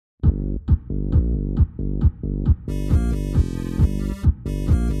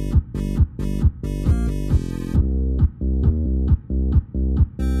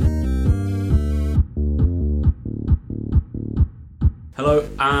Hello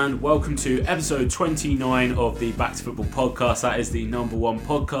and welcome to episode 29 of the Back to Football podcast. That is the number one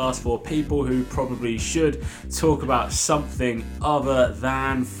podcast for people who probably should talk about something other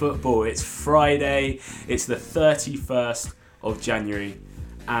than football. It's Friday, it's the 31st of January,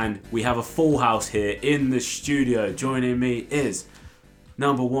 and we have a full house here in the studio. Joining me is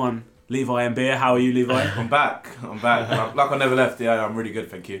number one, Levi Mbia. How are you, Levi? I'm back. Like I never left. Yeah, I'm really good,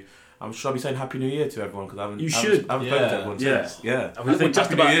 thank you. Should I be saying Happy New Year to everyone? Because I haven't spoken to everyone since. Yeah. I think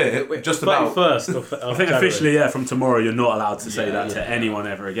Happy New Year. Just about. First. I think officially, from tomorrow, you're not allowed to say that to anyone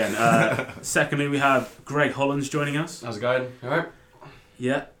ever again. Secondly, we have Greg Hollands joining us. How's it going? All right?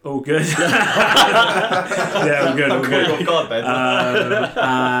 Yeah, all good. All good.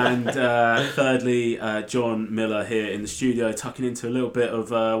 And thirdly, John Miller here in the studio, tucking into a little bit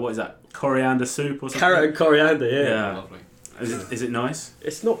of, what is that, coriander soup or something? Carrot and coriander, yeah. Lovely. Is it nice?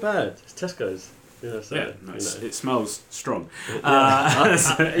 It's not bad. It's Tesco's. Nice. You know. It smells strong. Do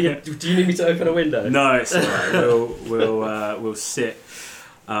you need me to open a window? No, it's alright. We'll sit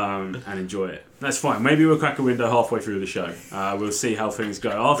and enjoy it. That's fine. Maybe we'll crack a window halfway through the show. We'll see how things go.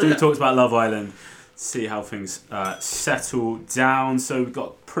 After we talked about Love Island, see how things settle down. So we've got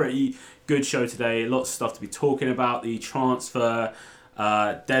a pretty good show today. Lots of stuff to be talking about. The transfer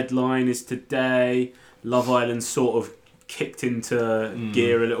deadline is today. Love Island sort of kicked into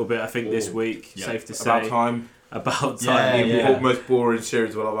gear a little bit, I think, this week. Yeah. Safe to say. About time. The most boring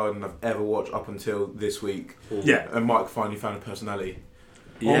series of Love Island I've ever watched up until this week. Yeah. And Mike finally found a personality.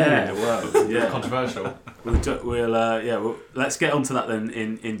 Yeah. In the world. Yeah. Controversial. We'll let's get onto that then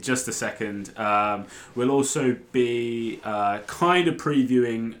in just a second. We'll also be kind of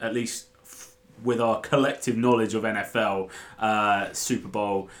previewing, at least with our collective knowledge of NFL, Super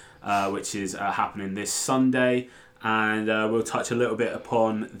Bowl, which is happening this Sunday. And we'll touch a little bit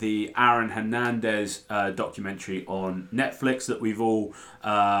upon the Aaron Hernandez documentary on Netflix that we've all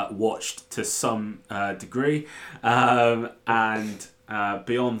watched to some degree. And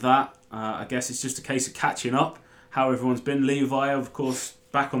beyond that, I guess it's just a case of catching up, how everyone's been. Levi, of course,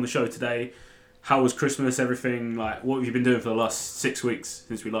 back on the show today. How was Christmas, everything? Like, what have you been doing for the last 6 weeks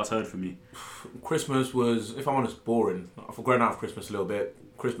since we last heard from you? Christmas was, if I'm honest, boring. I've grown out of Christmas a little bit.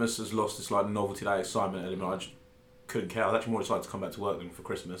 Christmas has lost its novelty, that excitement element. I just couldn't care. I was actually more excited to come back to work than for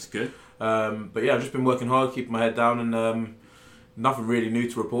Christmas. Good. But yeah, I've just been working hard, keeping my head down, and nothing really new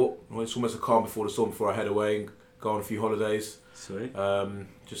to report. It's almost a calm before the storm before I head away and go on a few holidays. Sweet.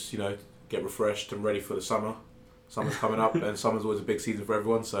 Just, get refreshed and ready for the summer. Summer's coming up, and summer's always a big season for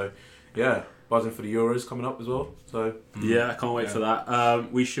everyone. So, yeah, buzzing for the Euros coming up as well. So yeah, I can't wait for that.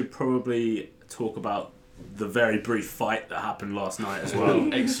 We should probably talk about the very brief fight that happened last night as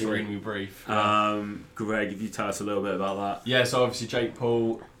well. Extremely brief. Greg, if you tell us a little bit about that. Yeah, so obviously Jake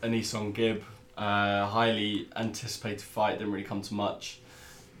Paul, Anisom Gibb, highly anticipated fight, didn't really come to much.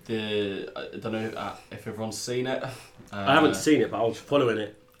 I don't know if everyone's seen it. I haven't seen it, but I was following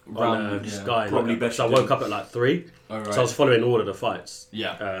it on Sky. Probably best. So I woke up at 3. Oh, right. So I was following all of the fights.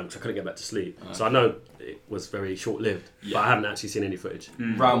 Yeah. So I couldn't get back to sleep. So I know it was very short-lived, but I haven't actually seen any footage.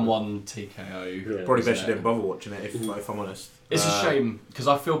 Round 1 TKO. Yeah. Probably best you didn't bother watching it, if I'm honest. It's a shame, because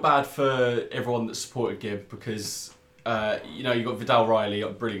I feel bad for everyone that supported Gibb, because you got Vidal Riley, you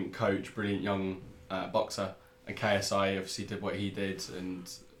got a brilliant coach, brilliant young boxer, and KSI obviously did what he did, and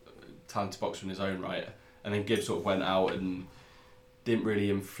talented boxer in his own right. And then Gibb sort of went out and didn't really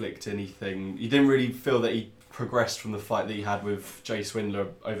inflict anything. You didn't really feel that he progressed from the fight that he had with Jay Swindler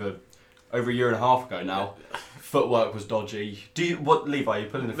over a year and a half ago now. Footwork was dodgy. Levi, you're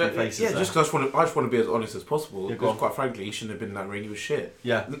pulling a few faces Yeah, there. just because I just want to be as honest as possible. Yeah, Because quite frankly, he shouldn't have been in that ring. He was shit.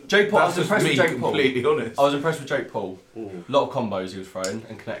 Yeah. Jake Paul, I was impressed with Jake Paul. Completely honest. I was impressed with Jake Paul. A lot of combos he was throwing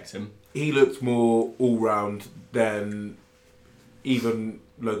and connecting. He looked more all-round than even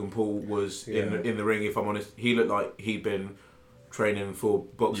Logan Paul was in the ring, if I'm honest. He looked like he'd been training for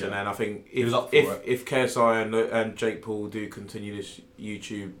boxing, and I think if KSI and Jake Paul do continue this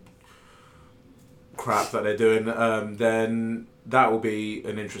YouTube crap that they're doing, then that will be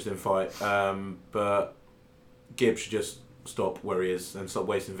an interesting fight. But Gibb should just stop where he is and stop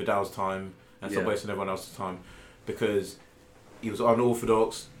wasting Vidal's time and stop wasting everyone else's time, because he was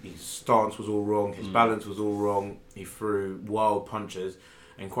unorthodox, his stance was all wrong, his balance was all wrong, he threw wild punches,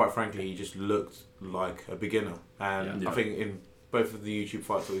 and quite frankly he just looked like a beginner. And I think in both of the YouTube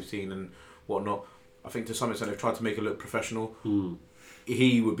fights that we've seen and whatnot, I think to some extent they've tried to make it look professional.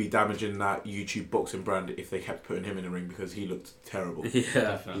 He would be damaging that YouTube boxing brand if they kept putting him in the ring, because he looked terrible. Yeah,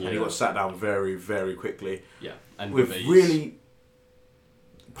 definitely. And he got sat down very, very quickly. Yeah, and with really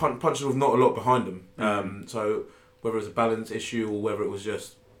punches with not a lot behind him. So whether it was a balance issue or whether it was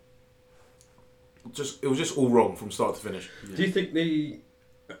just it was just all wrong from start to finish. Yeah. Do you think the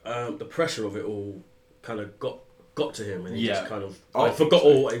pressure of it all kind of got to him and he just kind of forgot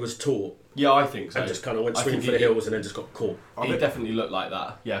all he was taught? Yeah, I think so. And just kind of went swinging for the hills and then just got caught. He definitely looked like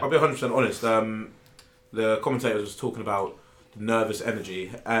that. Yeah, I'll be 100% honest. The commentator was talking about the nervous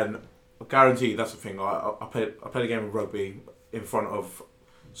energy, and I guarantee that's the thing. I played a game of rugby in front of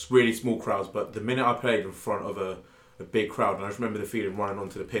really small crowds, but the minute I played in front of a big crowd, and I just remember the feeling running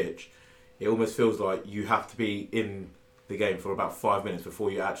onto the pitch, it almost feels like you have to be in the game for about 5 minutes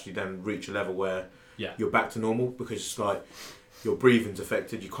before you actually then reach a level where you're back to normal, because it's like your breathing's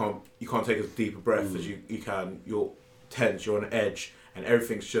affected. You can't take as deep a breath as you can. You're tense. You're on edge, and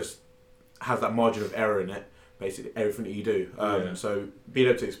everything's just has that margin of error in it. Basically, everything that you do. So being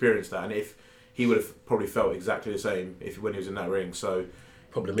able to experience that, and if he would have probably felt exactly the same when he was in that ring. So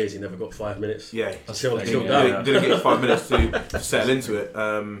problem is he never got 5 minutes. Yeah, didn't get 5 minutes to settle into it.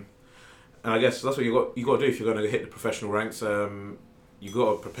 And I guess that's what you got to do if you're going to hit the professional ranks. You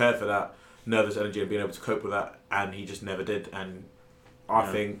got to prepare for that nervous energy and being able to cope with that. And he just never did. And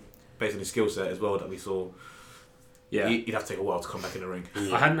I think based on his skill set as well that we saw. Yeah, he'd have to take a while to come back in the ring.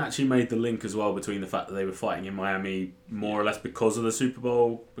 I hadn't actually made the link as well between the fact that they were fighting in Miami more or less because of the Super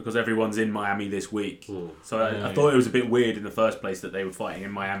Bowl, because everyone's in Miami this week. So I thought it was a bit weird in the first place that they were fighting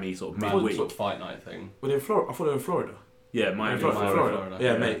in Miami sort of midweek. Sort of fight night thing. Well, I thought they were in Florida. Yeah, Miami. Florida.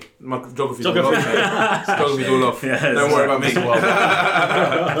 Yeah, mate. My geography's all off. Geography's all off. Yeah, don't worry about me.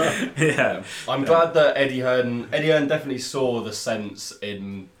 Yeah. I'm glad that Eddie Hearn definitely saw the sense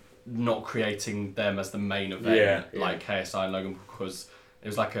in not creating them as the main event like KSI and Logan, because it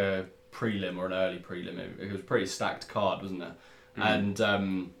was like a prelim or an early prelim. It was a pretty stacked card, wasn't it? And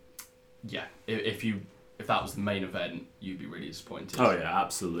if that was the main event, you'd be really disappointed. Oh yeah,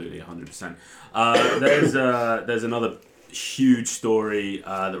 absolutely, 100%. There's another huge story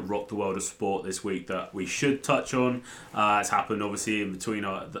that rocked the world of sport this week that we should touch on. It's happened obviously in between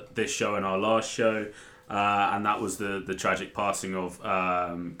this show and our last show. And that was the tragic passing of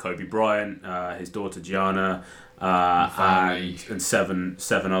Kobe Bryant, his daughter Gianna, and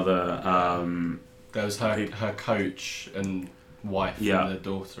seven other. There was her coach and wife and their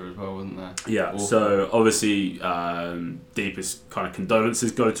daughter as well, wasn't there? Yeah. Awful. So obviously, deepest kind of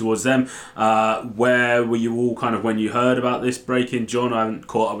condolences go towards them. Where were you all kind of when you heard about this break-in, John? I haven't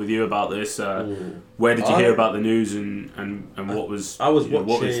caught up with you about this. Where did you hear about the news and what was? I was watching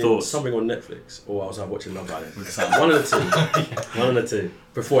what were your thoughts? Something on Netflix, or was I watching Love Island? One of the two.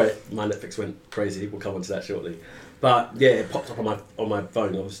 Before my Netflix went crazy, we'll come on to that shortly. But yeah, it popped up on my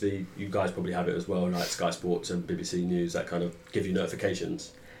phone. Obviously, you guys probably have it as well, like Sky Sports and BBC News that kind of give you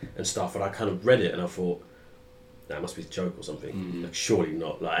notifications and stuff. And I kind of read it and I thought, that must be a joke or something. Like, surely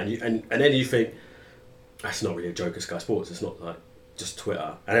not. Like, and then you think, that's not really a joke at Sky Sports. It's not like just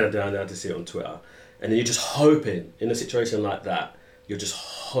Twitter. And then I had to see it on Twitter. And then you're just hoping, in a situation like that, you're just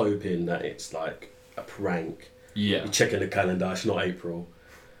hoping that it's like a prank. Yeah. You're checking the calendar, it's not April.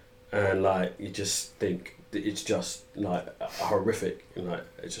 And like, you just think, it's just like horrific, like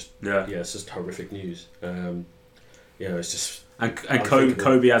it's just it's just horrific news. It's just and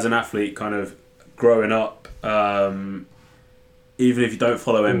Kobe as an athlete, kind of growing up, even if you don't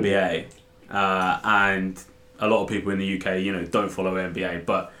follow NBA, and a lot of people in the UK, don't follow NBA,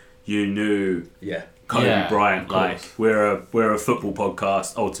 but you knew Kobe Bryant. Like we're a football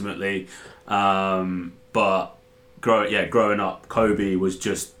podcast ultimately, but growing up, Kobe was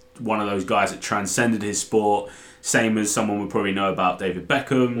just one of those guys that transcended his sport, same as someone would probably know about David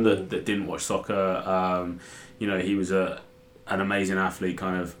Beckham that didn't watch soccer. He was an amazing athlete,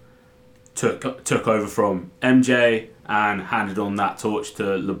 kind of took over from MJ and handed on that torch to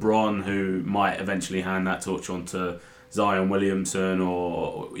LeBron, who might eventually hand that torch on to Zion Williamson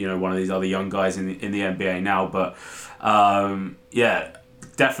or one of these other young guys in the NBA now. But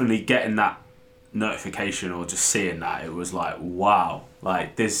definitely getting that notification or just seeing that, it was like, wow,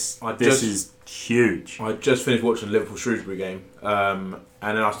 like this is huge. I just finished watching the Liverpool Shrewsbury game, and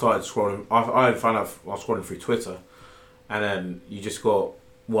then I started scrolling. I found out I was scrolling through Twitter, and then you just got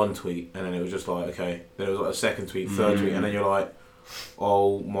one tweet, and then it was just like, okay, then it was like a second tweet, third tweet, and then you're like,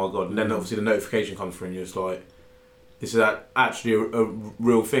 oh my god, and then obviously the notification comes through and you're just like, this is actually a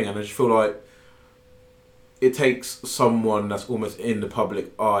real thing. And I just feel like it takes someone that's almost in the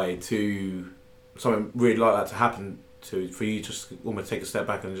public eye to something really like that to happen for you just almost take a step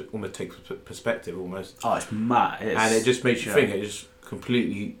back and just almost take perspective almost. Oh, it's mad. And it just makes you think, it just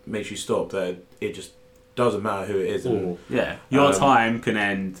completely makes you stop that it just doesn't matter who it is. And, your time can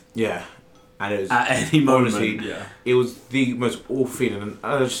end. Yeah. And it was at any moment. Honestly, it was the most awful feeling. And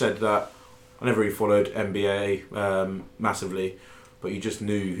I just said that I never really followed NBA massively, but you just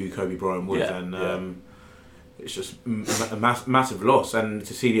knew who Kobe Bryant was, and it's just a massive loss. And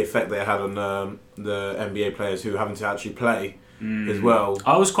to see the effect they had on the NBA players who are having to actually play as well.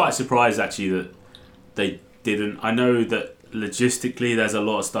 I was quite surprised actually that they didn't. I know that logistically there's a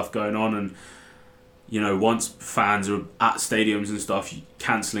lot of stuff going on, and once fans are at stadiums and stuff,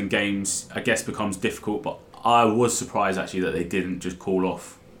 cancelling games I guess becomes difficult. But I was surprised actually that they didn't just call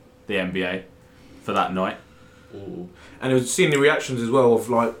off the NBA for that night. Ooh. And I was seeing the reactions as well of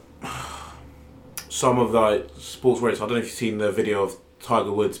like some of the sports writers. I don't know if you've seen the video of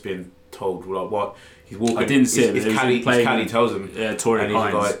Tiger Woods being told like what he's walking. I didn't see it. His caddy tells him. Yeah, Tory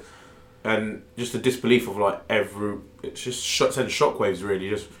Hines. And just the disbelief of like it's just sending shockwaves really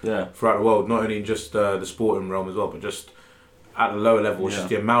just throughout the world, not only in just the sporting realm as well, but just at the lower level. It's just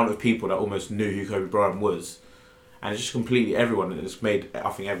the amount of people that almost knew who Kobe Bryant was, and it's just completely everyone. And it's made I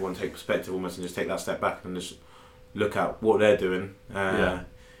think everyone take perspective almost and just take that step back and just look at what they're doing,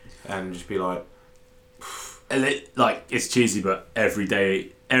 and just be like, it's cheesy, but every day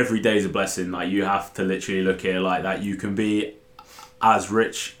is a blessing. Like you have to literally look at it like that. You can be as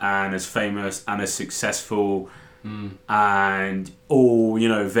rich and as famous and as successful and all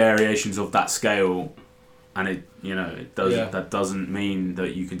variations of that scale, and it doesn't that doesn't mean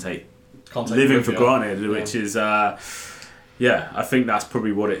that you can take living for granted, which is I think that's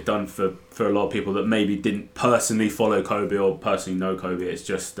probably what it done for a lot of people that maybe didn't personally follow Kobe or personally know Kobe. It's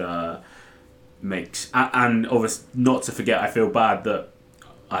just makes and obviously not to forget, I feel bad that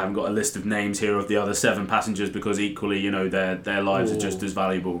I haven't got a list of names here of the other 7 passengers, because equally, their lives are just as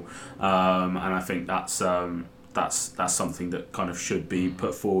valuable, and I think that's something that kind of should be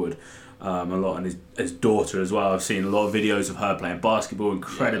put forward a lot. And his daughter as well. I've seen a lot of videos of her playing basketball,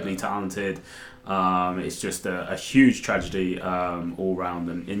 incredibly talented. It's just a huge tragedy all round,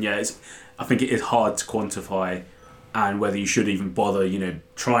 and I think it is hard to quantify, and whether you should even bother,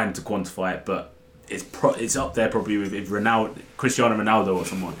 trying to quantify it, but. It's up there probably with if Cristiano Ronaldo or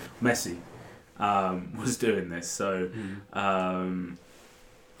someone, Messi, was doing this. So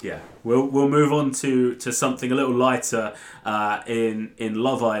we'll move on to something a little lighter in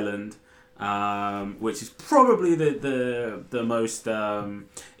Love Island, which is probably the most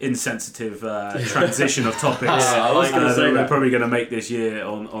insensitive transition of topics we're probably going to make this year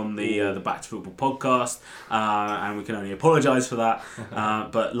on the Back to Football podcast, and we can only apologise for that.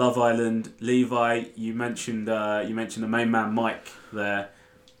 But Love Island, Levi, you mentioned the main man Mike there.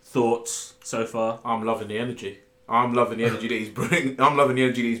 Thoughts so far? I'm loving the energy. That he's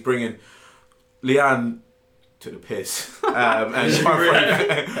bringing. Leanne took the piss, and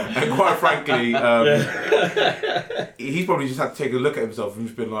quite frankly, he's probably just had to take a look at himself and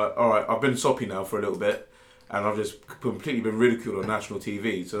just been like, all right, I've been soppy now for a little bit, and I've just completely been ridiculed on national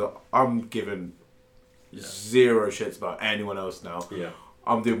TV, so I'm giving zero shits about anyone else now.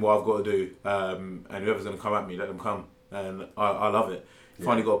 I'm doing what I've got to do, and whoever's going to come at me, let them come, and I love it.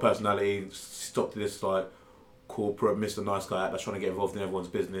 Finally got a personality, stopped this like corporate Mr. Nice Guy that's trying to get involved in everyone's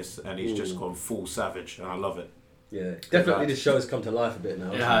business, and he's just gone full savage, and I love it. Yeah, definitely the show's come to life a bit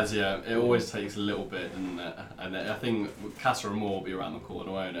now. It has, It always takes a little bit, and I think Casa Amor will be around the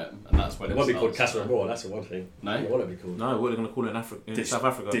corner, won't it? And that's when it won't be called Casa Amor. That's the one thing. No, what would it be called? No, what are they going to call it in South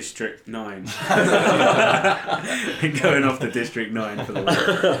Africa? District 9. Going off the District 9 for the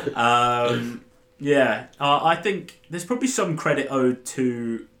win. I think there's probably some credit owed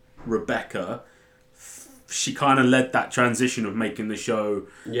to Rebecca. She kind of led that transition of making the show,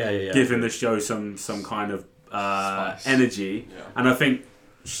 giving the show some kind of energy, and I think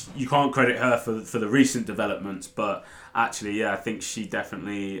you can't credit her for the recent developments, but actually, I think she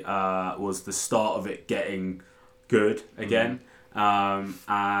definitely was the start of it getting good again, and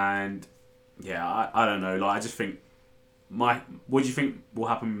I don't know, like I just think what do you think will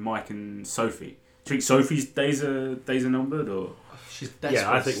happen with Mike and Sophie? Do you think Sophie's days are numbered, or? She's desperate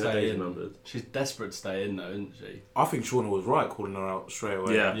I think to the stay days in. numbered. She's desperate to stay in, though, isn't she? I think Shauna was right calling her out straight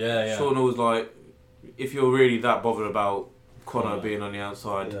away. Yeah. Shauna was like, if you're really that bothered about Connor being on the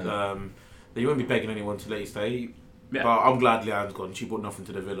outside, then you won't be begging anyone to let you stay. Yeah. But I'm glad Leanne's gone. She brought nothing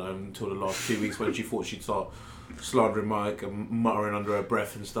to the villa until the last 2 weeks when she thought she'd start slandering Mike and muttering under her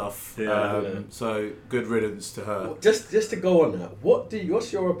breath and stuff. So good riddance to her. Just to go on that,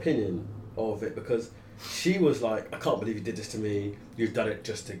 what's your opinion of it? Because she was like, I can't believe you did this to me. You've done it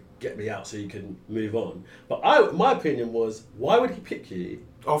just to get me out so you can move on. But my opinion was, why would he pick you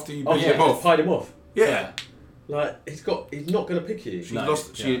after you pied him off? Pied him off. Yeah. Like he's not going to pick you. She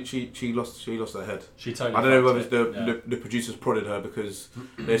lost her head. She totally. I don't know whether the producers prodded her because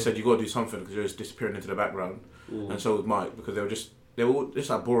they said you got to do something because you're just disappearing into the background, and so was Mike because they were just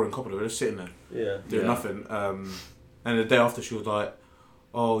like boring couple. They were just sitting there, doing nothing. And the day after, she was like,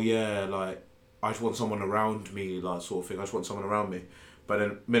 "Oh yeah, like I just want someone around me, like sort of thing. I just want someone around me." But then,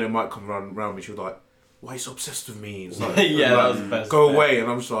 the minute Mike come around me, she was like, "Why are you so obsessed with me?" It's like, Yeah, that was the best go bit. away. And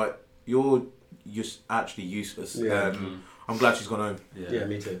I'm just like, "You're just actually useless." Yeah. And I'm glad she's gone home. Yeah,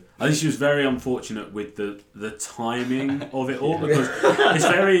 me too. I think she was very unfortunate with the timing of it all, because it's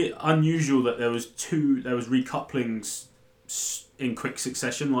very unusual that there was recouplings in quick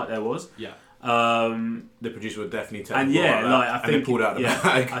succession like there was. Yeah. The producer would definitely tell And people yeah, about that, like I and think then pulled out the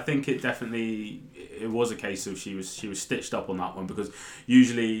bag. I think it definitely was a case of she was stitched up on that one, because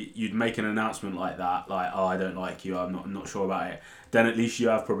usually you'd make an announcement like that, like, "Oh, I don't like you, I'm not sure about it." Then at least you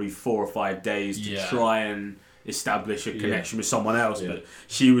have probably 4 or 5 days to try and establish a connection with someone else. But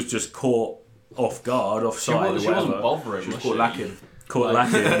she was just caught off guard, offside, or She whatever. wasn't bothering. She was caught lacking. Caught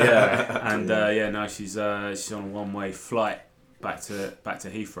lacking, yeah. And now she's on a one-way flight back to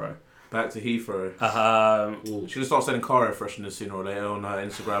Heathrow. Back to Heathrow. She Should have started selling car air fresheners sooner or later on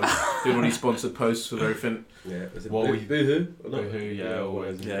Instagram. Doing all these sponsored posts with everything. Yeah, was it What we- Boohoo? Boohoo, yeah,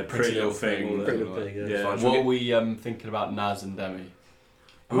 always. Pretty Little Thing. Pretty Little Thing, yeah. Yeah. Fine. What are we thinking about Naz and Demi?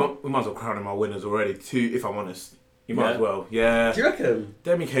 We might as well crown them our winners already, too, if I'm honest. You might Yeah. as well. Yeah. Do you reckon?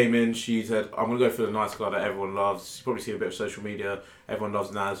 Demi came in, she said, "I'm going to go for the nice guy that everyone loves." You've probably seen a bit of social media. Everyone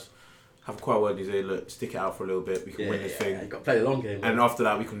loves Naz. Have quite a word in his ear, look, stick it out for a little bit. We can win this thing. You've got to play the long game. And after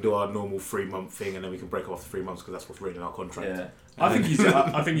that, we can do our normal 3-month thing, and then we can break off the 3 months because that's what's written in our contract. Yeah, I think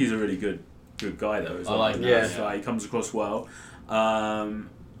he's a really good guy though. As I well. like Naz. that, yeah. Like, he comes across well. I'm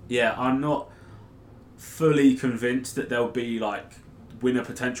not fully convinced that there'll be like winner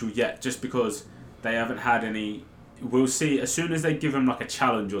potential yet, just because they haven't had any. We'll see as soon as they give him like a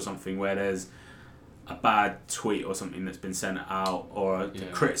challenge or something where there's a bad tweet or something that's been sent out, or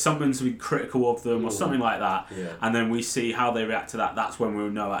something to be critical of them, or something like that, and then we see how they react to that. That's when we'll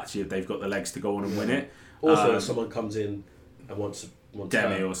know actually if they've got the legs to go on and win it. Also, if someone comes in and wants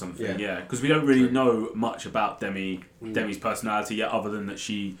Demi her. or something, because we don't really know much about Demi's personality yet, other than that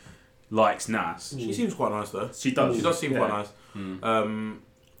she likes Naz. She seems quite nice though. She does. She does seem quite nice.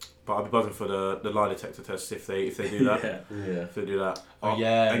 But I'll be buzzing for the lie detector test if they do that. If they do that.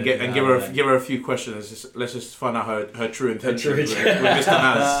 And give her a few questions. Let's just find out her true intentions with Mr.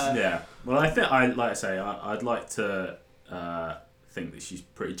 Naz. Yeah. Well, I'd like to think that she's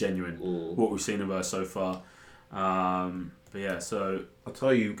pretty genuine. What we've seen of her so far. But yeah, so I'll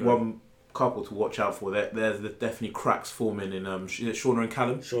tell you one couple to watch out for. There's definitely cracks forming in is it Shauna and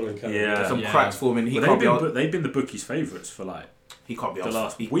Callum? Shauna and Callum. Yeah. There's some cracks forming. They've been the bookies' favourites for like he can't be the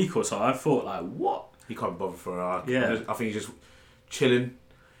last week or so. I thought like, what? He can't be bothered for her. Yeah. I think he's just chilling.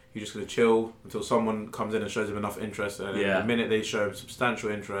 He's just gonna chill until someone comes in and shows him enough interest, and then the minute they show him substantial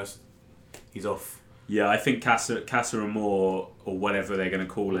interest, he's off. Yeah, I think Casa Amor, or whatever they're going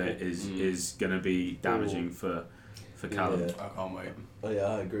to call it, is going to be damaging for Callum. I can't wait. Oh yeah,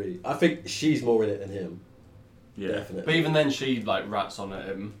 I agree. I think she's more in it than him. Yeah, Definitely. But even then, she like rats on at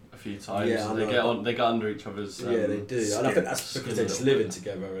him a few times. Yeah, I know. They get under each other's. Yeah, they do, and I think that's because they're just living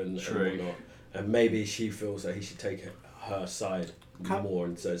together and whatnot. And maybe she feels that he should take her side more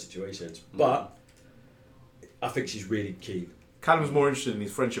in certain situations. But I think she's really keen. Callum's more interested in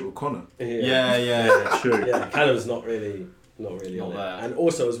his friendship with Connor. Yeah, true. Yeah, Callum's not really on it. there. And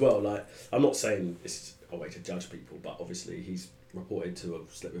also as well, like I'm not saying this is a way to judge people, but obviously he's reported to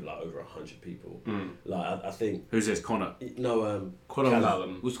have slept with like over 100 people. Like I think Who's this, Connor? no Connor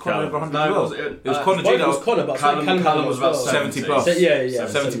Callum. was Connor over 100 No, as well? was It was Connor well, G. it was Connor, but Callum was about 70 plus. So, yeah,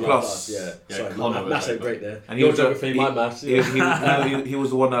 70 plus. Yeah, sorry, Connor my was maths ain't over. great there. And Your was geography, my maths. He was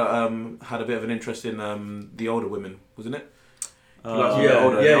the one that had a bit of an interest in the older women, wasn't it?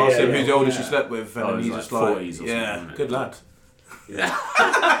 Older. They asked him who's the oldest she slept with, and then he's just like, 40s or something, yeah, good lad. Yeah,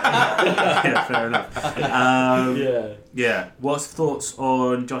 fair enough. Yeah. What's thoughts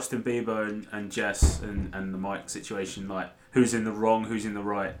on Justin Bieber and Jess and the Mike situation? Like, who's in the wrong, who's in the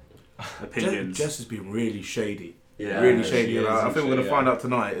right? Opinions. Jess has been really shady. Yeah, really shady. And is, I think we're going to yeah. find out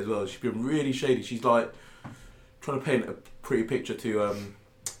tonight as well. She's been really shady. She's like trying to paint a pretty picture to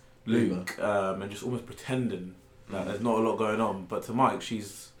Luke and just almost pretending that there's not a lot going on. But to Mike,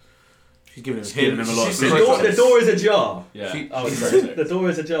 she's giving him a lot of The door is ajar. Yeah. The door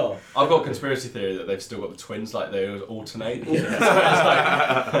is ajar. I've got a conspiracy theory that they've still got the twins, like they alternate.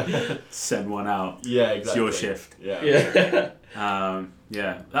 Send one out. Yeah, It's your shift. Yeah.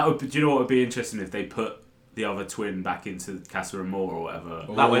 Yeah. That would. Do you know what would be interesting if they put the other twin back into Casa Amor or whatever?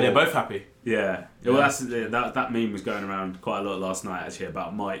 That way they're both happy. Yeah. Well, that meme was going around quite a lot last night actually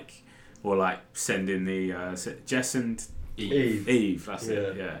about Mike, or like sending the Jess and Eve. That's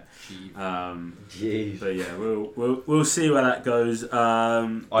it. Yeah. Jeez. But yeah, we'll see where that goes.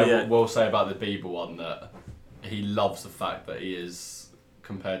 I will say about the Bieber one that he loves the fact that he is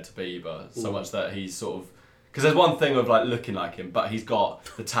compared to Bieber so much that he's sort of. Because there's one thing of like looking like him, but he's got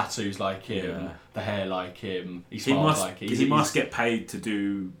the tattoos like him, the hair like him. He smiles like him. He must get paid to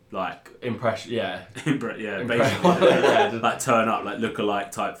do like impression, basically, like turn up, like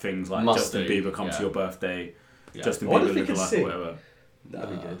look-alike type things, like Justin Bieber comes to your birthday, Justin Bieber look-alike or whatever. That'd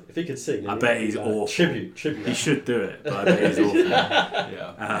be good. If he could sing, I bet he's awful. Tribute. He should do it, but I bet he's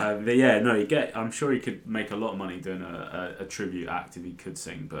awful. But yeah, no, I'm sure he could make a lot of money doing a tribute act if he could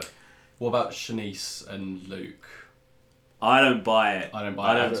sing, but. What about Shanice and Luke? I don't buy it.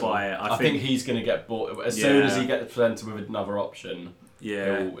 I think he's going to get bought as soon as he gets presented with another option.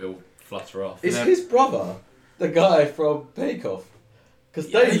 Yeah, he'll flutter off. Is his brother the guy from Bake Off?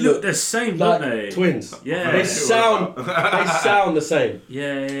 Because they look the same, like don't they? Twins. Yeah, they sound the same.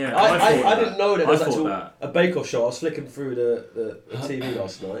 Yeah. I didn't know that there's actually a Bake Off show. I was flicking through the TV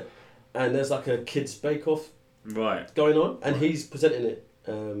last night, and there's like a kids Bake Off going on, and he's presenting it.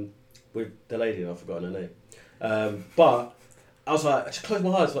 With the lady, I've forgotten her name. But I was like, I just closed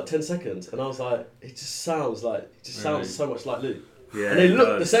my eyes for like 10 seconds and I was like, it just sounds so much like Luke. Yeah, and they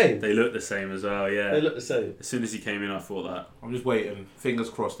look the same. They look the same as well, yeah. They look the same. As soon as he came in, I thought that. I'm just waiting. Fingers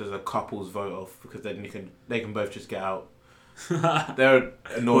crossed there's a couple's vote off because then they can both just get out. They're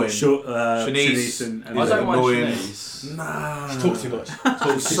annoying. Shanice and I don't mind annoying. Shanice. Nah. She talks too much.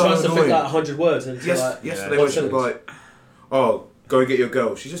 She tries to think like 100 words. Yesterday when she was like, oh, go and get your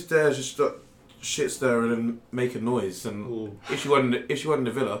girl. She's just there, just shit stirring and making noise. And if she wasn't in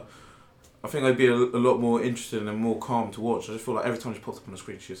the villa, I think I'd be a lot more interested and more calm to watch. I just feel like every time she pops up on the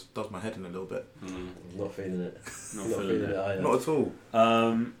screen, she just does my head in a little bit. Not feeling it. Not feeling it either. Not at all.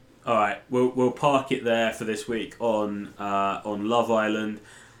 All right, we'll park it there for this week on Love Island.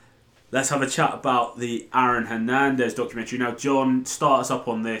 Let's have a chat about the Aaron Hernandez documentary. Now, John, start us up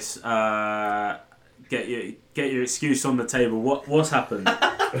on this. Get your excuse on the table. What's happened?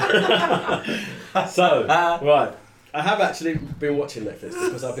 So, right. I have actually been watching Netflix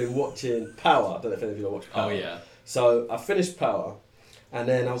because I've been watching Power. I don't know if any of you watch Power. Oh, yeah. So, I finished Power and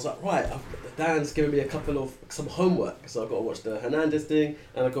then I was like, right, Dan's given me some homework. So, I've got to watch the Hernandez thing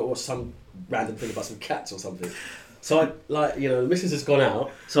and I've got to watch some random thing about some cats or something. So, the missus has gone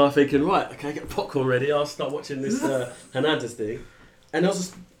out. So, I'm thinking, right, okay, get the popcorn ready. I'll start watching this Hernandez thing. And I was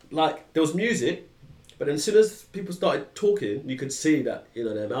just like, there was music. But then as soon as people started talking, you could see that,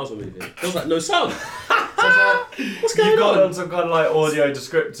 their mouths were moving. There was like no sound. So I was like, what's going on? You've got on some kind of like audio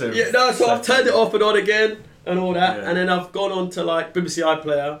descriptive. Yeah, no, so I've turned it off and on again and all that. Yeah. And then I've gone on to like BBC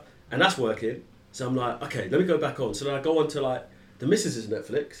iPlayer and that's working. So I'm like, okay, let me go back on. So then I go on to like the Missus'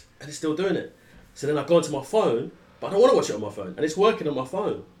 Netflix and it's still doing it. So then I go onto my phone, but I don't want to watch it on my phone. And it's working on my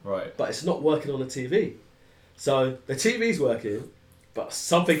phone. Right. But it's not working on the TV. So the TV's working, but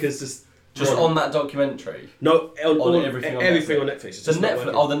something is just on that documentary. No, on everything on Netflix. So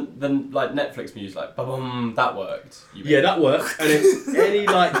Netflix. Then like Netflix music, like boom, that worked. That worked. And then any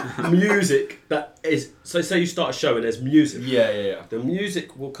like music that is, so say you start a show and there's music. Yeah. The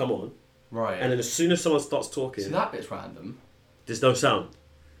music will come on. Right. And then as soon as someone starts talking, so that bit's random. There's no sound.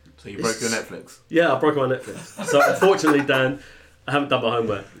 So you broke your Netflix. Yeah, I broke my Netflix. So unfortunately, Dan, I haven't done my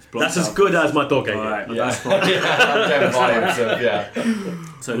homework. That's as good as my dog ate. Right, that's fine.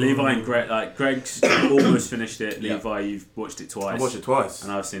 So Levi and Greg, Greg's almost finished it. Levi, you've watched it twice. I've watched it twice.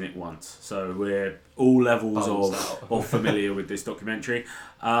 And I've seen it once. So we're all levels of familiar with this documentary.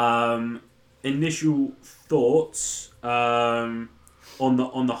 Initial thoughts on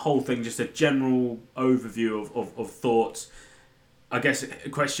the whole thing, just a general overview of thoughts. I guess a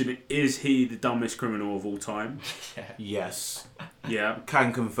question, is he the dumbest criminal of all time? Yes. Yeah.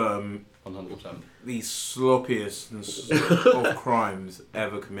 Can confirm 100%. The sloppiest of crimes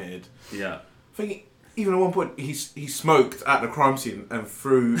ever committed. Yeah. I think even at one point he smoked at the crime scene and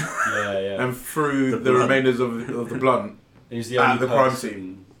threw the remainders of the blunt He's the only crime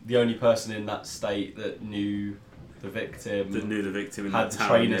scene. The only person in that state that knew the victim. In had the town,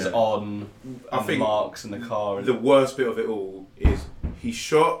 trainers on. I think the marks in the car. The worst bit of it all is he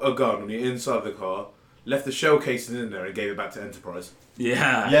shot a gun on the inside of the car, left the shell casing in there, and gave it back to Enterprise.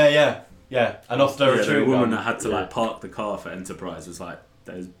 Yeah. Yeah. And off the woman that had to park the car for Enterprise was like,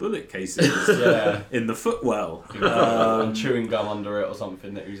 there's bullet cases in the footwell. And chewing gum under it or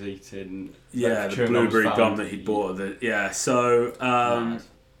something that he was eating. Yeah, the blueberry gum that he bought. So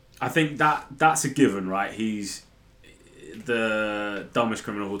I think that's a given, right? He's the dumbest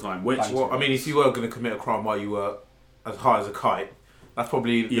criminal of all time. If you were going to commit a crime while you were as high as a kite, that's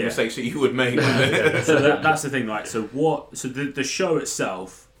probably the mistakes that you would make. So that's the thing, right? So the show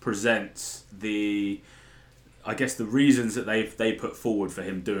itself presents the reasons that they put forward for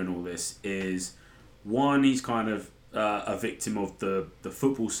him doing all this is one, he's kind of a victim of the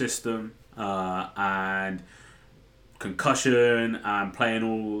football system and concussion and playing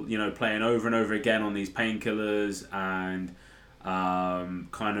over and over again on these painkillers and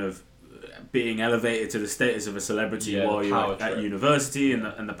kind of being elevated to the status of a celebrity while you're at university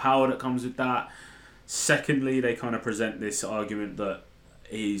and the power that comes with that. Secondly, they kind of present this argument that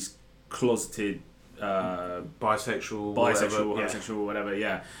he's closeted bisexual, homosexual, whatever,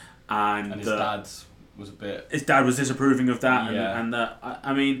 and his dad was a bit. His dad was disapproving of that, and that.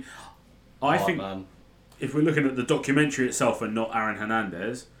 I mean, I think if we're looking at the documentary itself and not Aaron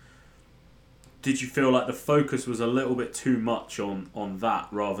Hernandez, did you feel like the focus was a little bit too much on that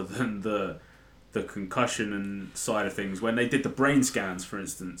rather than the concussion and side of things when they did the brain scans, for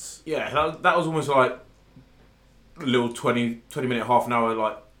instance? Yeah, that was almost like a little 20 minute, half an hour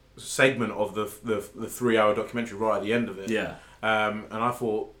like segment of the 3 hour documentary right at the end of it. Yeah. And I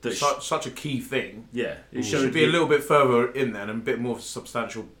thought that such a key thing. Yeah, it should be a little bit further in there and a bit more of a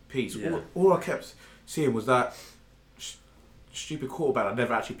substantial piece. Yeah. All I kept seeing was that stupid quarterback that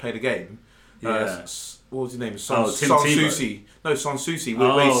never actually played a game. Yeah. What was his name? Sansusi. No, Sansusi.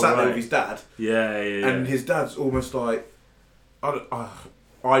 Where he sat there with his dad. Yeah. And his dad's almost like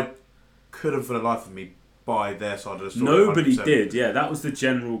I couldn't for the life of me buy their side of the story. Nobody 100%. did. Yeah, that was the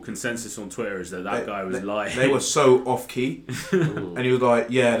general consensus on Twitter, is that guy was lying. They were so off key, and he was like,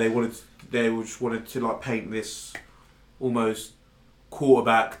 they just wanted to like paint this almost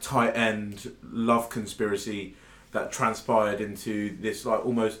quarterback tight end love conspiracy that transpired into this like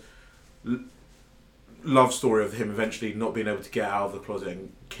almost love story of him eventually not being able to get out of the closet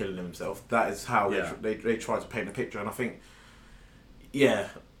and killing himself. That is how they tried to paint a picture, and I think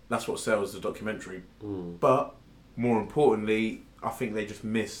that's what sells the documentary. But more importantly, I think they just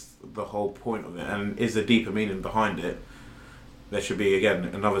missed the whole point of it, and is a deeper meaning behind it. There should be again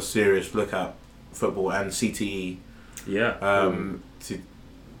another serious look at football and CTE. To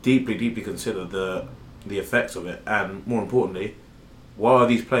deeply consider the effects of it, and more importantly, why are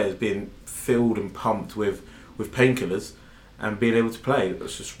these players being filled and pumped with painkillers and being able to play?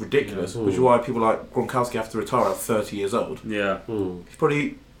 It's just ridiculous. Which is why people like Gronkowski have to retire at 30 years old. His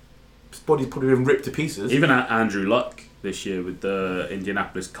body's probably been ripped to pieces. Even at Andrew Luck this year with the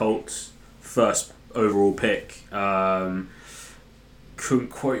Indianapolis Colts, first overall pick. Couldn't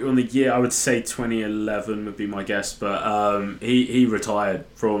quote you on the year. I would say 2011 would be my guess, but he retired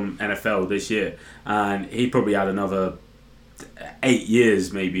from NFL this year, and he probably had another 8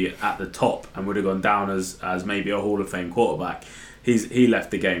 years maybe at the top and would have gone down as maybe a Hall of Fame quarterback. He left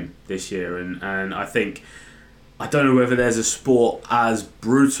the game this year, and I think, I don't know whether there's a sport as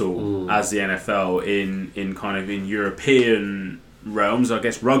brutal as the NFL in kind of in European realms. I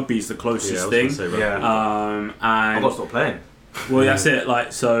guess rugby's the closest thing. And I got to stop playing. Well, that's it.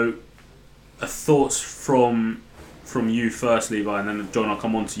 Like, so, thoughts from you first, Levi, and then John, I'll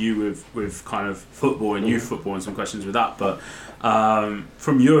come on to you with kind of football and youth football and some questions with that. But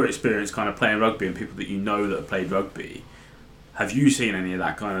from your experience, kind of playing rugby and people that you know that have played rugby, have you seen any of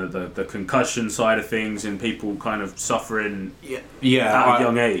that kind of the concussion side of things and people kind of suffering at a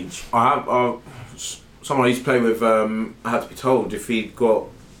young age? I have. Someone I used to play with, I had to be told if he'd got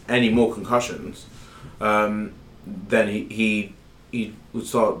any more concussions, then he would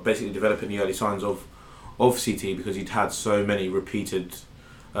start basically developing the early signs of CT because he'd had so many repeated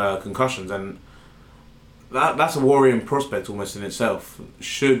concussions, and that's a worrying prospect almost in itself.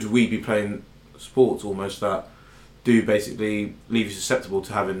 Should we be playing sports almost that do basically leave you susceptible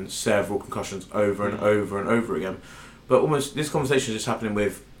to having several concussions over and over and over again? But almost this conversation is just happening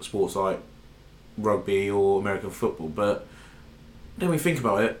with sports like rugby or American football, but then we think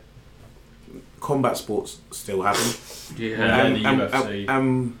about it, combat sports still happen. The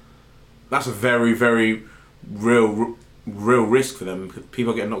UFC. That's a very, very real risk for them.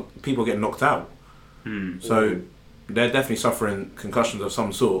 People get knocked out. So they're definitely suffering concussions of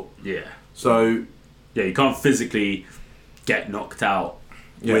some sort. Yeah. So you can't physically get knocked out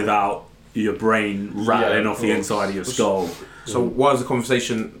without your brain rattling off the inside of your skull. So why is the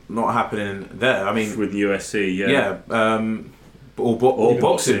conversation not happening there? I mean, with UFC, or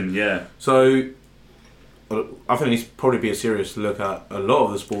boxing, So I think it's probably be a serious look at a lot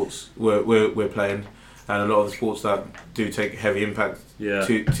of the sports we're playing, and a lot of the sports that do take heavy impact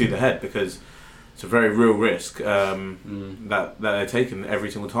to the head, because it's a very real risk that they're taking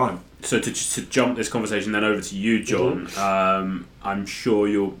every single time. So to jump this conversation then over to you, John, I'm sure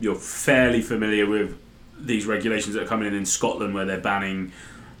you're fairly familiar with these regulations that are coming in Scotland, where they're banning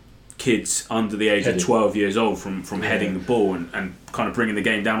kids under the age of 12 years old from heading the ball and kind of bringing the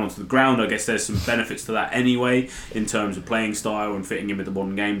game down onto the ground. I guess there's some benefits to that anyway in terms of playing style and fitting in with the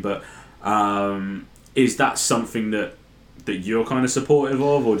modern game, but Is that something that you're kind of supportive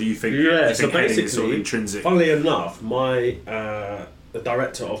of, or do you think? So basically, is sort of intrinsic? Funnily enough, my the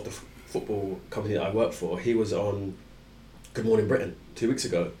director of the football company that I work for, he was on Good Morning Britain 2 weeks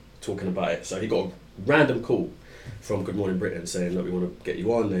ago talking about it. So he got a random call from Good Morning Britain saying, look, we want to get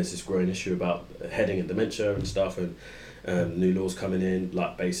you on. There's this growing issue about heading and dementia and stuff, and new laws coming in.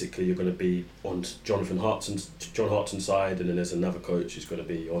 Like basically, you're going to be on John Hartson's side, and then there's another coach who's going to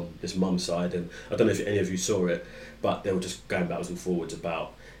be on his mum's side. And I don't know if any of you saw it, but they were just going backwards and forwards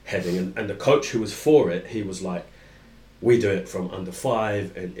about heading. And the coach who was for it, he was like, we do it from under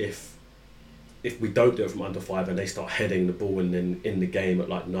 5, and if we don't do it from under 5 and they start heading the ball and then in the game at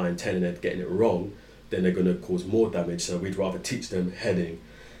like 9, 10 and they're getting it wrong, then they're going to cause more damage. So we'd rather teach them heading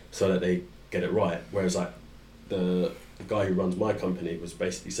so that they get it right. Whereas like the guy who runs my company was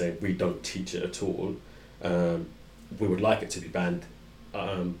basically saying, we don't teach it at all. We would like it to be banned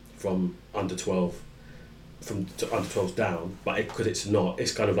from under 12, from under 12s down, but because it's not,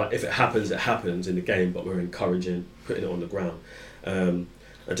 it's kind of like if it happens in the game, but we're encouraging putting it on the ground. And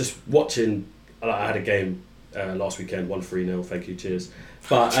just watching, I had a game last weekend, 1-3-0, thank you, cheers.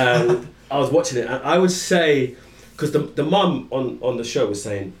 But I was watching it, and I would say, because the mum on the show was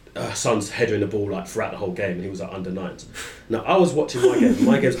saying, son's headering the ball like throughout the whole game, and he was like under 9s. Now I was watching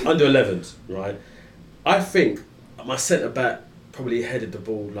my game's under 11s, right? I think my centre back probably headed the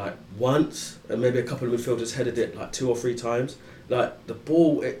ball like once, and maybe a couple of midfielders headed it like 2 or 3 times. Like the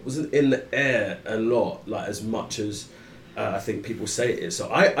ball, it wasn't in the air a lot, like as much as I think people say it is. So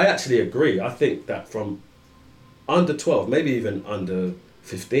I actually agree. I think that from under 12, maybe even under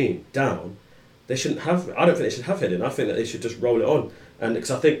 15 down, they shouldn't have. I don't think they should have heading. I think that they should just roll it on. And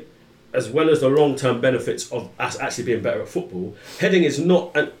because I think, as well as the long-term benefits of us actually being better at football, heading is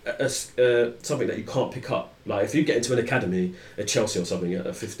not something that you can't pick up. Like if you get into an academy at Chelsea or something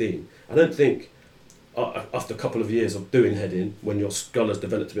at 15, I don't think after a couple of years of doing heading, when your skull has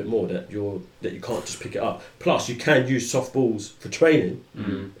developed a bit more, that you can't just pick it up. Plus, you can use soft balls for training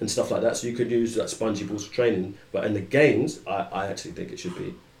and stuff like that. So you could use that spongy balls for training. But in the games, I actually think it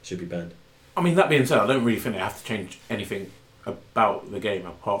should be banned. I mean, that being said, I don't really think they have to change anything about the game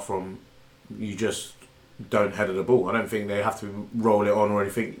apart from you just don't head at the ball. I don't think they have to roll it on or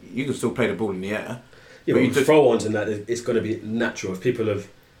anything. You can still play the ball in the air. Yeah, but with throw-ons and that, it's going to be natural. If people have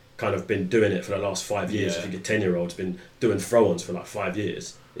kind of been doing it for the last 5 years, I think a 10-year-old's been doing throw-ons for like 5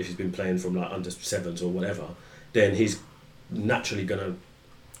 years, if he's been playing from like under 7s or whatever, then he's naturally going to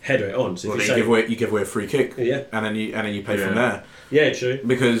header it on. So well, if you give away a free kick, and then you play from there. Yeah, true.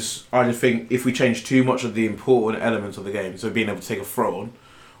 Because I just think if we change too much of the important elements of the game, so being able to take a throw on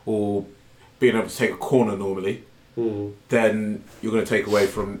or being able to take a corner normally, then you're going to take away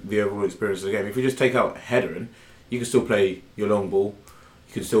from the overall experience of the game. If you just take out headering, you can still play your long ball.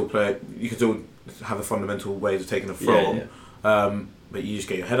 You can still have the fundamental ways of taking a throw on, but you just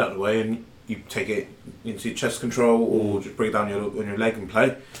get your head out of the way and you take it into chest control or just bring it down on your leg and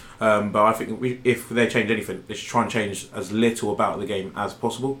play. But I think if they change anything, they should try and change as little about the game as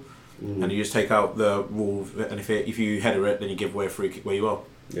possible, and you just take out the rule. And if you header it, then you give away a free kick where you are.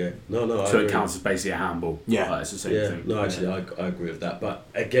 Yeah, no. So it counts as basically a handball. Yeah, like, it's the same thing. No, actually, I agree with that. But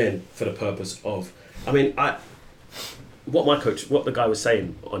again, for the purpose of, I mean, what the guy was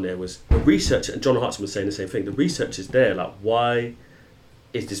saying on there was the research, and John Hartson was saying the same thing. The research is there. Like, why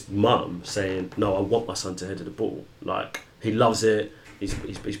is this mum saying, no, I want my son to head the ball? Like, he loves it.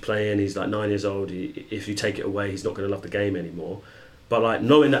 He's playing. He's like 9 years old. If you take it away, he's not going to love the game anymore. But like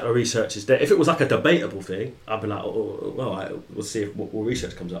knowing that the research is there, if it was like a debatable thing, I'd be like, we'll see if more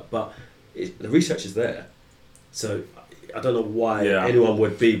research comes up. But the research is there, so I don't know why anyone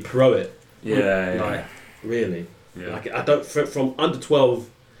would be pro it. Really. Yeah. Like I don't from under 12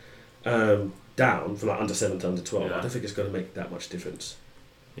 down, from like under 7 to under 12. I don't think it's going to make that much difference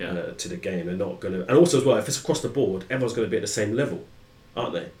to the game. They're not going to, and also as well, if it's across the board, everyone's going to be at the same level,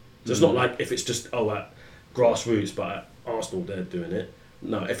 aren't they? So it's not like if it's just at grassroots, but at Arsenal they're doing it.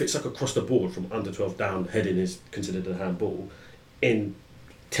 No, if it's like across the board from under 12 down, heading is considered a handball. In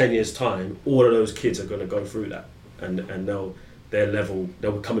 10 years' time, all of those kids are going to go through that, and they'll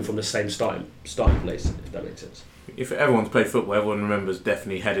be coming from the same starting place, if that makes sense. If everyone's played football, everyone remembers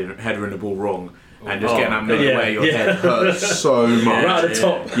definitely headering the ball wrong and just getting that minute where your head hurts so much. Right at the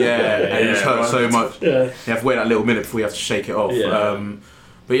top. And it just hurts so much. Yeah. You have to wait that little minute before you have to shake it off.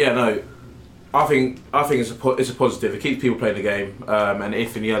 I think it's a positive. It keeps people playing the game, and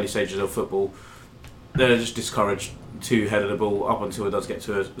if in the early stages of football they're just discouraged to head the ball up until it does get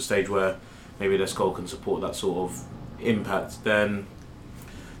to a stage where maybe their skull can support that sort of impact, then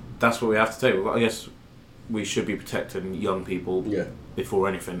that's what we have to take. I guess we should be protecting young people before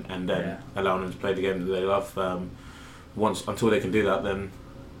anything, and then allowing them to play the game that they love. Until they can do that, then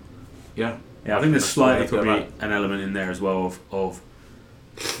I think there's slightly probably an element in there as well of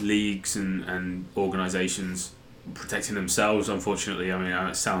leagues and organisations protecting themselves. Unfortunately, I mean,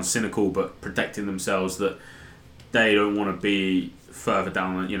 it sounds cynical, but protecting themselves, that they don't want to be further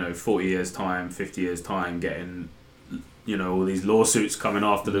down, 40 years time, 50 years time, getting all these lawsuits coming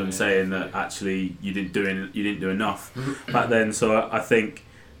after them saying that actually you didn't do enough back then. So I think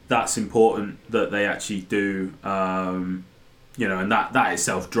that's important that they actually do, and that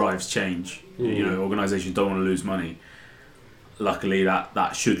itself drives change. Organisations don't want to lose money. Luckily,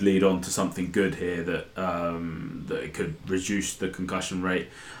 that should lead on to something good here, that it could reduce the concussion rate.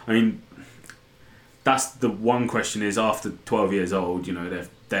 I mean, that's the one question is, after 12 years old, they're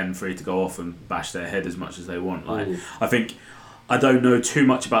then free to go off and bash their head as much as they want. I think, I don't know too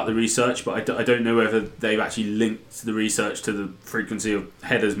much about the research, but I don't know whether they've actually linked the research to the frequency of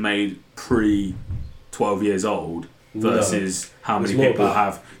headers made pre 12 years old versus how many people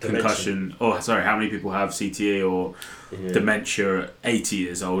have concussion, how many people have CTE or dementia at 80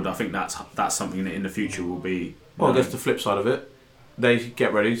 years old. I think that's something that in the future will be. Well, I guess the flip side of it, they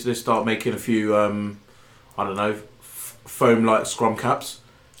get ready, so they start making a few, foam-like scrum caps,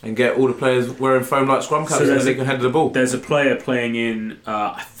 and get all the players wearing foam-like scrum caps, so they can head the ball. There's a player playing in,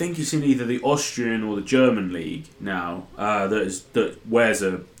 I think he's in either the Austrian or the German league now, that wears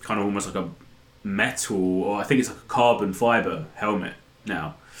a kind of almost like a metal, or I think it's like a carbon fibre helmet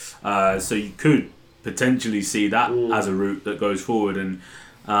now. So you could potentially see that as a route that goes forward, and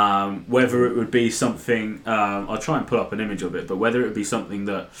whether it would be something, I'll try and put up an image of it, but whether it would be something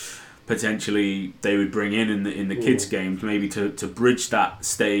that potentially they would bring in the kids games, maybe to bridge that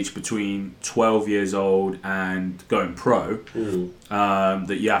stage between 12 years old and going pro,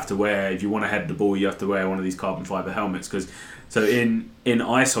 that you have to wear, if you want to head the ball, you have to wear one of these carbon fibre helmets. So in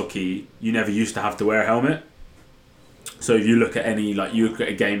ice hockey, you never used to have to wear a helmet. So if you look at you look at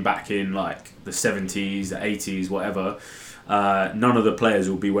a game back in like the 70s, the 80s, whatever, none of the players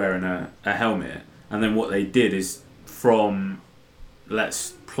will be wearing a helmet. And then what they did is, from,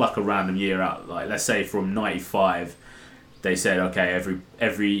 let's pluck a random year out, like let's say from 95, they said, okay,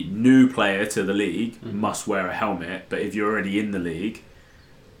 every new player to the league must wear a helmet, but if you're already in the league,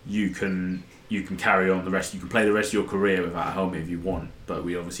 you can carry on the rest. You can play the rest of your career without a helmet if you want, but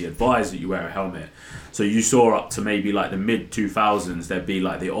we obviously advise that you wear a helmet. So you saw up to maybe like the mid 2000s, there'd be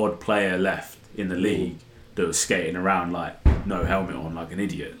like the odd player left in the league that was skating around like no helmet on, like an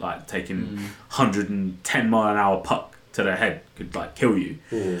idiot, like taking 110 mile an hour puck to their head could like kill you.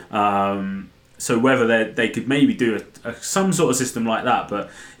 So whether they could maybe do some sort of system like that, but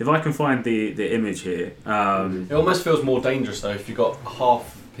if I can find the image here, it almost feels more dangerous though if you've got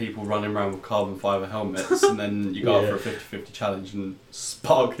half people running around with carbon fibre helmets and then you go out for a 50-50 challenge and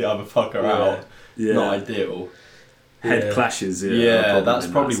spark the other fucker out. Not ideal. Head clashes. That's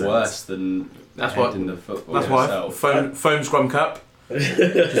probably worse than in the football. That's itself. why foam scrum cap,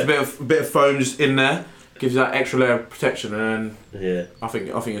 just a bit of foam just in there, gives that extra layer of protection, and I think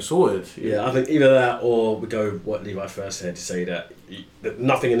it's sorted. Yeah, I think either that, or we go what Levi first said, to say that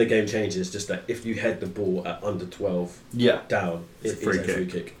nothing in the game changes, just that if you head the ball at under 12 down, it's a free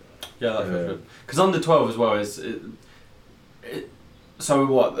kick. Yeah, that's good. Because under 12 as well is so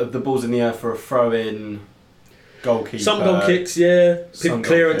what, the ball's in the air for a throw in, goalkeeper. Some goal kicks, some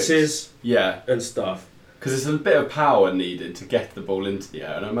clearances, and stuff. Because there's a bit of power needed to get the ball into the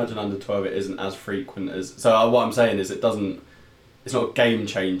air, and I imagine under 12 it isn't as frequent as. So what I'm saying is, it's not a game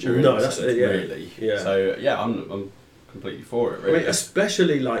changer. No, that's really. Yeah. So I'm completely for it. Really. I mean,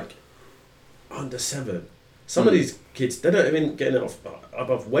 especially like under 7. Some of these kids, they don't even get it off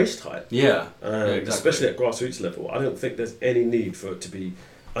above waist height. Yeah. Exactly. Especially at grassroots level, I don't think there's any need for it to be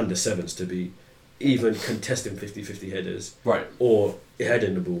under 7s to be even contesting 50-50 headers, right? Or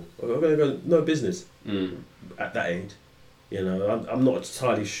heading the ball. I'm going to go no business at that age. I'm not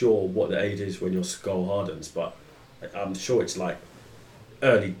entirely sure what the age is when your skull hardens, but I'm sure it's like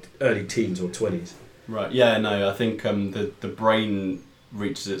early teens or 20s. Right. Yeah. No. I think the brain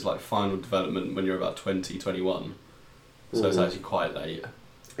reaches its like final development when you're about 20, 21. So it's actually quite late.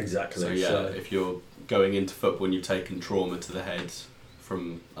 Exactly. So if you're going into football and you've taken trauma to the head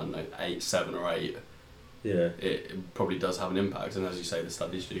from, I don't know, 7 or 8, it probably does have an impact, and as you say, the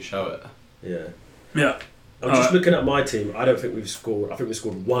studies do show it. I'm just looking at my team. I think we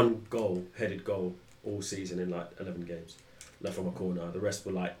scored one headed goal all season in like 11 games, left from a corner. The rest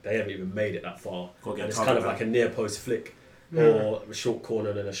were like, they haven't even made it that far, and it's kind of like a near post flick or a short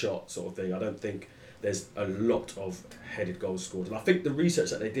corner and a shot sort of thing. I don't think there's a lot of headed goals scored, and I think the research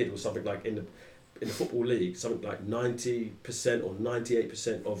that they did was something like in the Football League, something like 90% or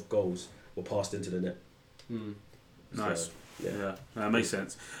 98% of goals were passed into the net. Nice. So, yeah, that makes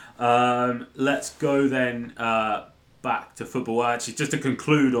sense. Let's go then back to football. Actually, just to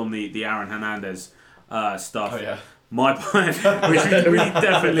conclude on the Aaron Hernandez stuff. Oh yeah. My point, which we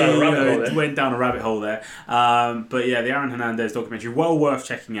definitely went down a rabbit hole there. But yeah, the Aaron Hernandez documentary, well worth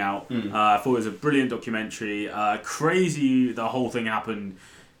checking out. I thought it was a brilliant documentary. Crazy, the whole thing happened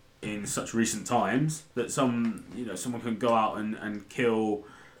in such recent times that someone can go out and kill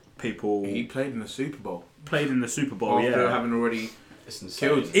people. He played in the Super Bowl. After having already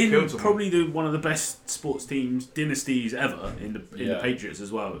killed probably one of the best sports teams dynasties ever in the Patriots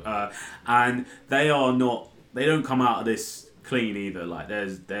as well. And they don't come out of this clean either. Like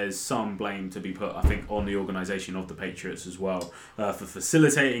there's some blame to be put, I think, on the organisation of the Patriots as well for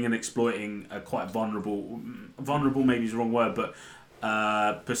facilitating and exploiting a quite vulnerable maybe is the wrong word, but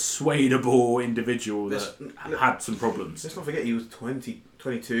persuadable individual that had some problems. Let's not forget he was 20,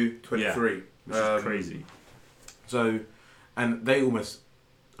 22, 23. Which is crazy. So, and they almost,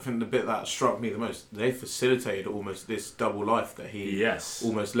 I think the bit that struck me the most, they facilitated almost this double life that he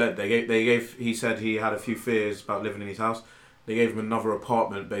almost led. He said he had a few fears about living in his house. They gave him another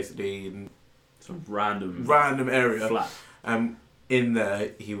apartment basically in some random area. Flat. In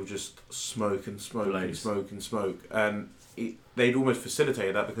there, he would just smoke and smoke and smoke and smoke. And they'd almost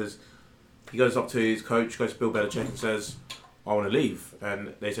facilitated that because he goes up to his coach, goes to Bill Belichick and says, I want to leave.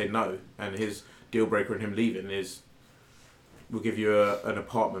 And they say no. And his deal breaker in him leaving is, we'll give you an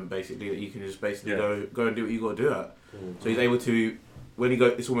apartment basically that you can just basically go and do what you got to do at. So he's able to,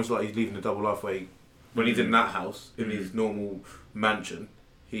 it's almost like he's leaving a double life where when he's in that house, in his normal mansion,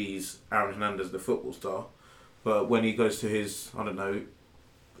 he's Aaron Hernandez, the football star. But when he goes to his,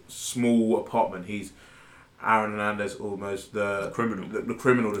 small apartment, he's Aaron Hernandez, almost the criminal,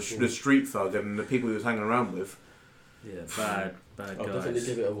 the street thug, and the people he was hanging around with. Yeah, bad guys. I'll definitely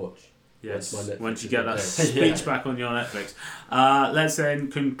give it a watch. Yes, once you get that speech back on your Netflix. Let's then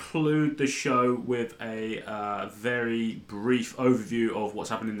conclude the show with a very brief overview of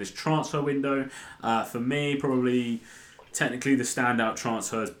what's happened in this transfer window. For me, probably technically the standout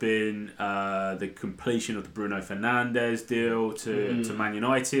transfer has been the completion of the Bruno Fernandes deal to Man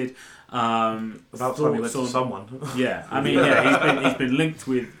United. About time he went to someone. Yeah, he's been linked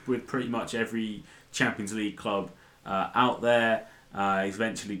with pretty much every Champions League club out there. He's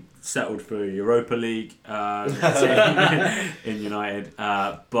eventually settled for Europa League in United.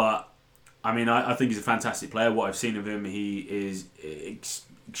 But I think he's a fantastic player. What I've seen of him, he is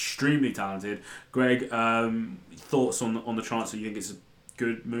extremely talented. Greg, thoughts on the transfer? You think it's a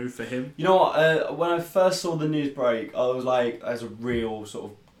good move for him? You know what? When I first saw the news break, I was like, as a real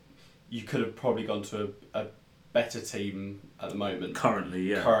sort of, you could have probably gone to a better team at the moment.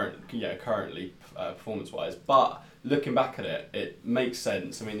 Currently, performance-wise. But looking back at it, it makes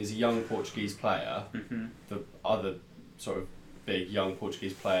sense. He's a young Portuguese player. The other sort of big young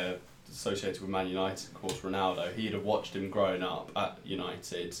Portuguese player associated with Man United, of course, Ronaldo. He'd have watched him growing up at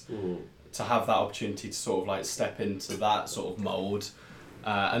United. To have that opportunity to sort of like step into that sort of mould.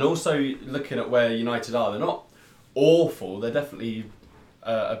 And also looking at where United are, they're not awful. They're definitely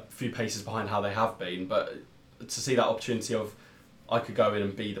a few paces behind how they have been. But to see that opportunity of, I could go in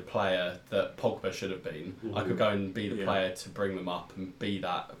and be the player that Pogba should have been. I could go and be the player to bring them up and be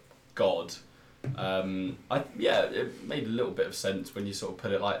that god. It made a little bit of sense when you sort of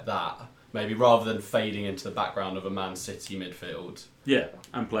put it like that. Maybe rather than fading into the background of a Man City midfield. Yeah,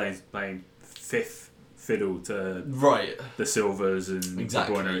 and playing fifth fiddle to the Silvers and De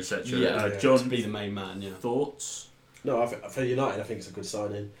Bruyne, etc. John, to be the main man. Yeah. Thoughts? No, for United, I think it's a good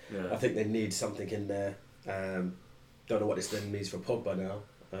signing. Yeah. I think they need something in there. Don't know what this then means for Pogba now.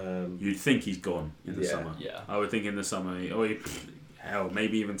 You'd think he's gone in the summer. Yeah. I would think in the summer, hell,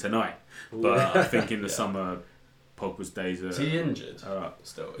 maybe even tonight. But I think in the summer, Pogba's days are... Is he injured?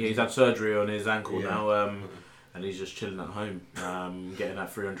 Still. Yeah, he's had surgery on his ankle now, and he's just chilling at home, getting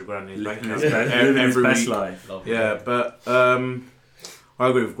that 300 grand in his bank account every best week. Life. But I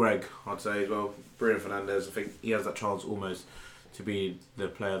agree with Greg, I'd say as well. Bruno Fernandes, I think he has that chance almost to be the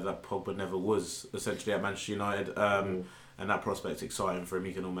player that Pogba never was, essentially, at Manchester United. And that prospect's exciting for him.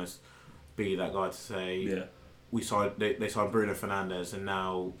 He can almost be that guy to say, they signed Bruno Fernandes, and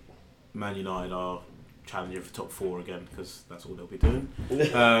now Man United are challenging for top 4 again, because that's all they'll be doing.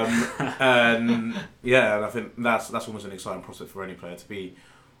 And I think that's almost an exciting prospect for any player to be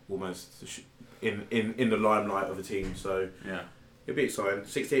almost in the limelight of a team. So it'd be exciting.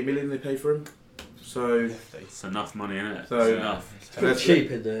 68 million they paid for him. So it's enough money, isn't it? So it's enough. It's pretty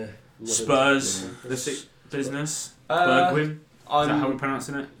cheap in the Spurs business. Bergwijn. Is that how we're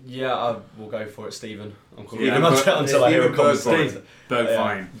pronouncing it? Yeah, I will go for it, Stephen. I'm calling Yeah, him until I hear a comment.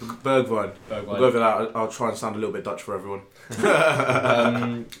 Bergwijn. Bergwijn. We'll go for that. I'll try and sound a little bit Dutch for everyone.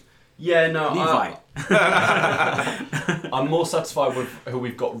 Levi. I'm more satisfied with who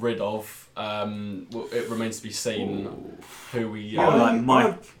we've got rid of. It remains to be seen who we. Like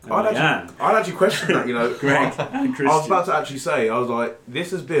Mike. I'd actually question that. Greg and Christian. I was about to actually say. I was like,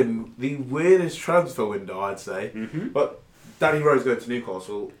 this has been the weirdest transfer window, I'd say. Mm-hmm. But Danny Rose going to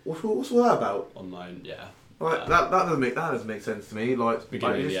Newcastle. What's all that about? On loan, yeah. Like that doesn't make sense to me. Like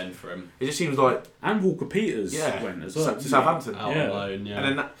Beginning of the end for him. It just seems like And Walker Peters went as well. to Southampton. Out on loan, yeah.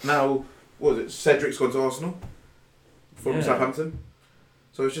 And then now, what was it? Cedric's gone to Arsenal from Southampton.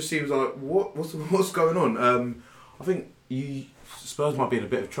 So it just seems like what's going on? I think Spurs might be in a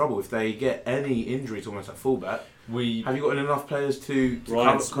bit of trouble if they get any injuries almost at fullback. Have you got enough players to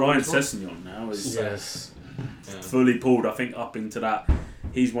Ryan Sessegnon now is fully pulled. I think up into that.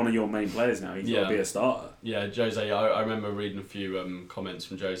 He's one of your main players now. He's got to be a starter. Yeah, Jose. I remember reading a few comments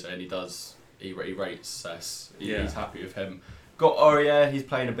from Jose, and he rates Sess. He's happy with him. Got Aurier. He's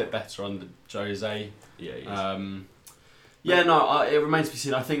playing a bit better under Jose. Yeah. It remains to be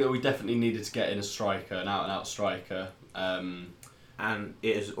seen. I think that we definitely needed to get in a striker, an out-and-out striker. And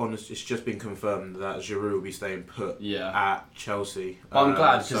it's just been confirmed that Giroud will be staying put at Chelsea. I'm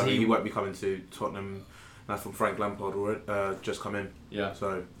glad because so he won't be coming to Tottenham. That's from Frank Lampard already, just come in. Yeah.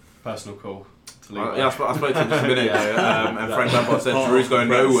 So personal call. I spoke to him just a minute ago, and Frank Lampard said Giroud's going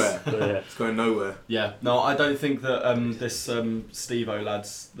nowhere. It's going nowhere. Yeah. No, I don't think that this Steve-O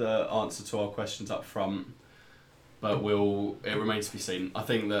lad's the answer to our questions up front, but it remains to be seen. I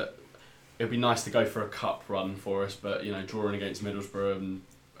think that it'd be nice to go for a cup run for us, but drawing against Middlesbrough and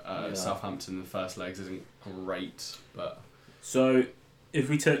Southampton in the first legs isn't great. But so if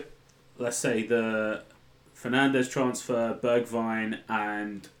we took, let's say, the Fernandes transfer, Bergwijn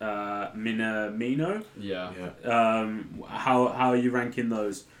and Minamino. Yeah. How are you ranking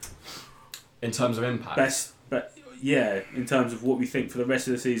those? In terms of impact? In terms of what we think for the rest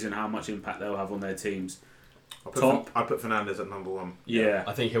of the season, how much impact they'll have on their teams. I put Fernandes at number one. Yeah.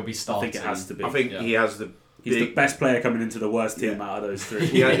 I think he'll be starting. I think it has to be. I think he has He's the best player coming into the worst team out of those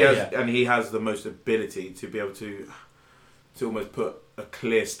three. And he has the most ability to be able to almost put a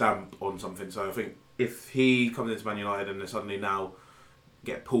clear stamp on something. So I think if he comes into Man United and they suddenly now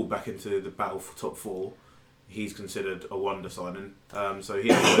get pulled back into the battle for top four, he's considered a wonder signing. So he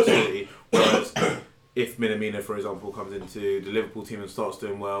has the ability. Whereas if Minamino, for example, comes into the Liverpool team and starts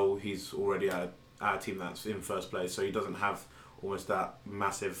doing well, he's already at a team that's in first place. So he doesn't have almost that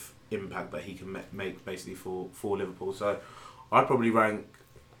massive impact that he can make basically for Liverpool. So I'd probably rank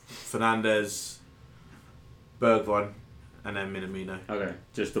Fernandes, Bergwijn, and then Minamino. Okay,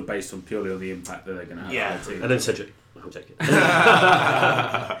 just based on purely on the impact that they're going to have on the team. And then Cedric. I'm taking it.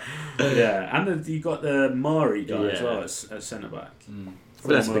 And then you got the Mari guy as well as centre back. I think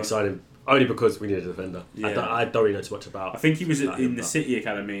that's a big signing. Only because we need a defender. Yeah. I don't really know too much about. I think he was in the City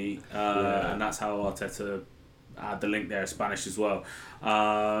Academy, and that's how Arteta had the link there, Spanish as well.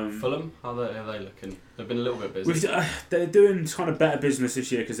 Fulham, how are they looking? They've been a little bit busy. They're doing kind of better business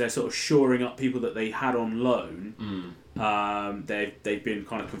this year because they're sort of shoring up people that they had on loan. They've been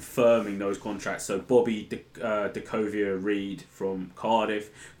kind of confirming those contracts. So Bobby Decovia Reid from Cardiff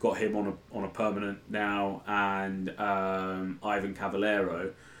got him on a permanent now, and Ivan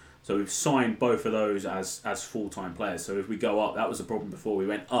Cavallero. So we've signed both of those as full-time players. So if we go up, that was the problem before. We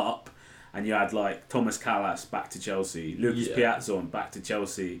went up, and you had like Thomas Callas back to Chelsea, Lucas Piazzon back to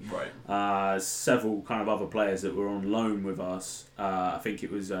Chelsea, right? Several kind of other players that were on loan with us. I think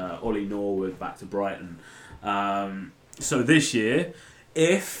it was Ollie Norwood back to Brighton. So this year,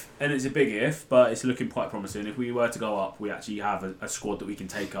 and it's a big if, but it's looking quite promising. If we were to go up, we actually have a squad that we can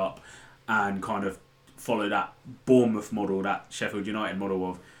take up and kind of follow that Bournemouth model, that Sheffield United model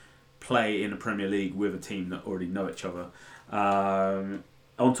of play in the Premier League with a team that already know each other. On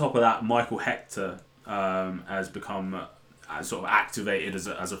top of that, Michael Hector has become sort of activated as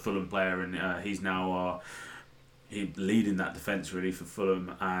a Fulham player, and he's now leading that defence really for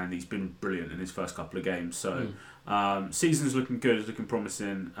Fulham, and he's been brilliant in his first couple of games. So season's looking good, it's looking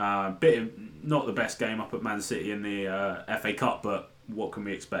promising. Not the best game up at Man City in the FA Cup, but what can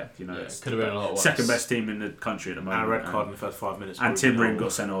we expect? It's could have been a lot worse. Second best team in the country at the moment. And a red card in the first 5 minutes. And Tim Ream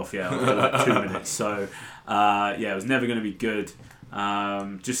got sent off, after like 2 minutes. So, it was never going to be good.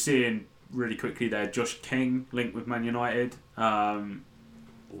 Just seeing really quickly there, Josh King linked with Man United. Obviously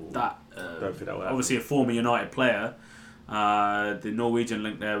a former United player. The Norwegian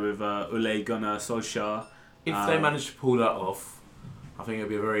link there with Ole Gunnar Solskjaer. If they manage to pull that off, I think it'll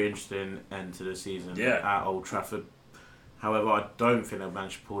be a very interesting end to the season at Old Trafford. However, I don't think they'll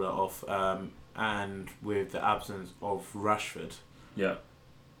manage to pull that off. And with the absence of Rashford,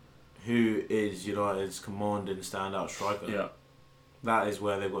 who is United's commanding standout striker, that is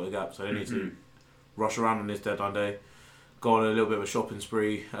where they've got a gap. So they need to rush around on this deadline day, go on a little bit of a shopping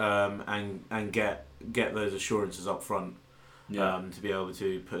spree, and get those assurances up front, to be able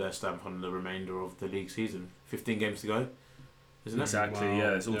to put their stamp on the remainder of the league season. 15 games to go. Isn't it? Exactly,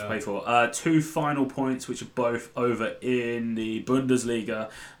 wow. It's all to pay for. Two final points, which are both over in the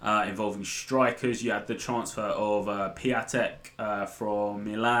Bundesliga, involving strikers. You had the transfer of Piatek from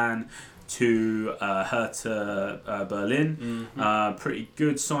Milan to Hertha Berlin. Pretty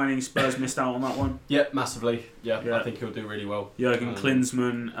good signing. Spurs missed out on that one. Yeah, massively. Yeah, I think he'll do really well. Jurgen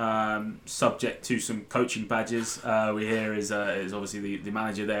Klinsmann, subject to some coaching badges, we hear is obviously the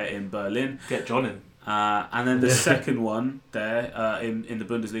manager there in Berlin. Get John in. And then the second one there in the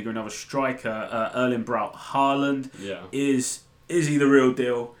Bundesliga, another striker, Erling Braut Haaland. Is he the real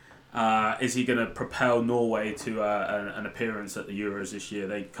deal? Is he going to propel Norway to an appearance at the Euros this year?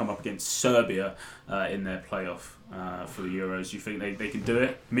 They come up against Serbia in their playoff for the Euros. You think they can do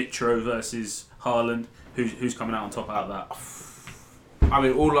it? Mitro versus Haaland. Who's coming out on top out of that? I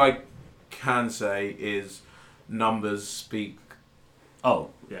mean, all I can say is numbers speak. Oh,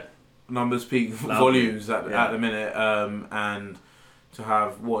 yeah. Numbers speak volumes at the minute, and to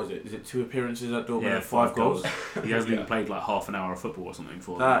have, what is it? Is it 2 appearances at Dortmund and 5 goals? He hasn't even played like half an hour of football or something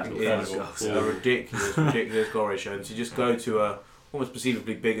for that. Is a ridiculous goal ratio, and to just go to a almost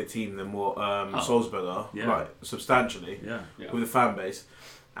perceivably bigger team than what Salzburg are, like substantially, with a fan base,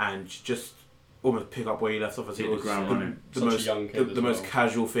 and just almost pick up where you left off. As it was the most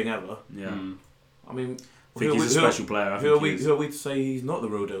casual thing ever. Yeah, I mean, I think he's a special player. Who are we to say he's not the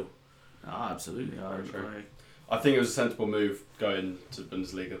real deal? Absolutely. I think it was a sensible move going to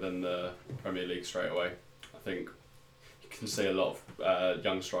Bundesliga than the Premier League straight away. I think you can see a lot of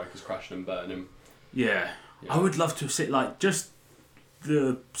young strikers crashing and burning him. Yeah. I would love to see, just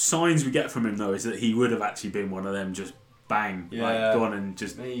the signs we get from him though is that he would have actually been one of them, just bang, gone and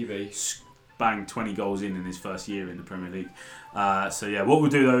just maybe bang 20 goals in his first year in the Premier League. What we'll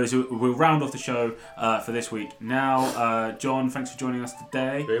do though is we'll round off the show for this week. Now, John, thanks for joining us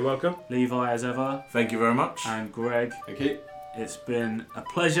today. Very welcome. Levi, as ever. Thank you very much. And Greg. Thank you. It's been a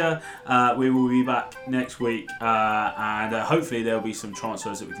pleasure. We will be back next week, and hopefully there'll be some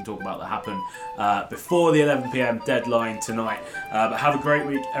transfers that we can talk about that happen before the 11 PM deadline tonight. But have a great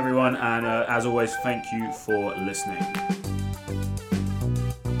week, everyone, and as always, thank you for listening.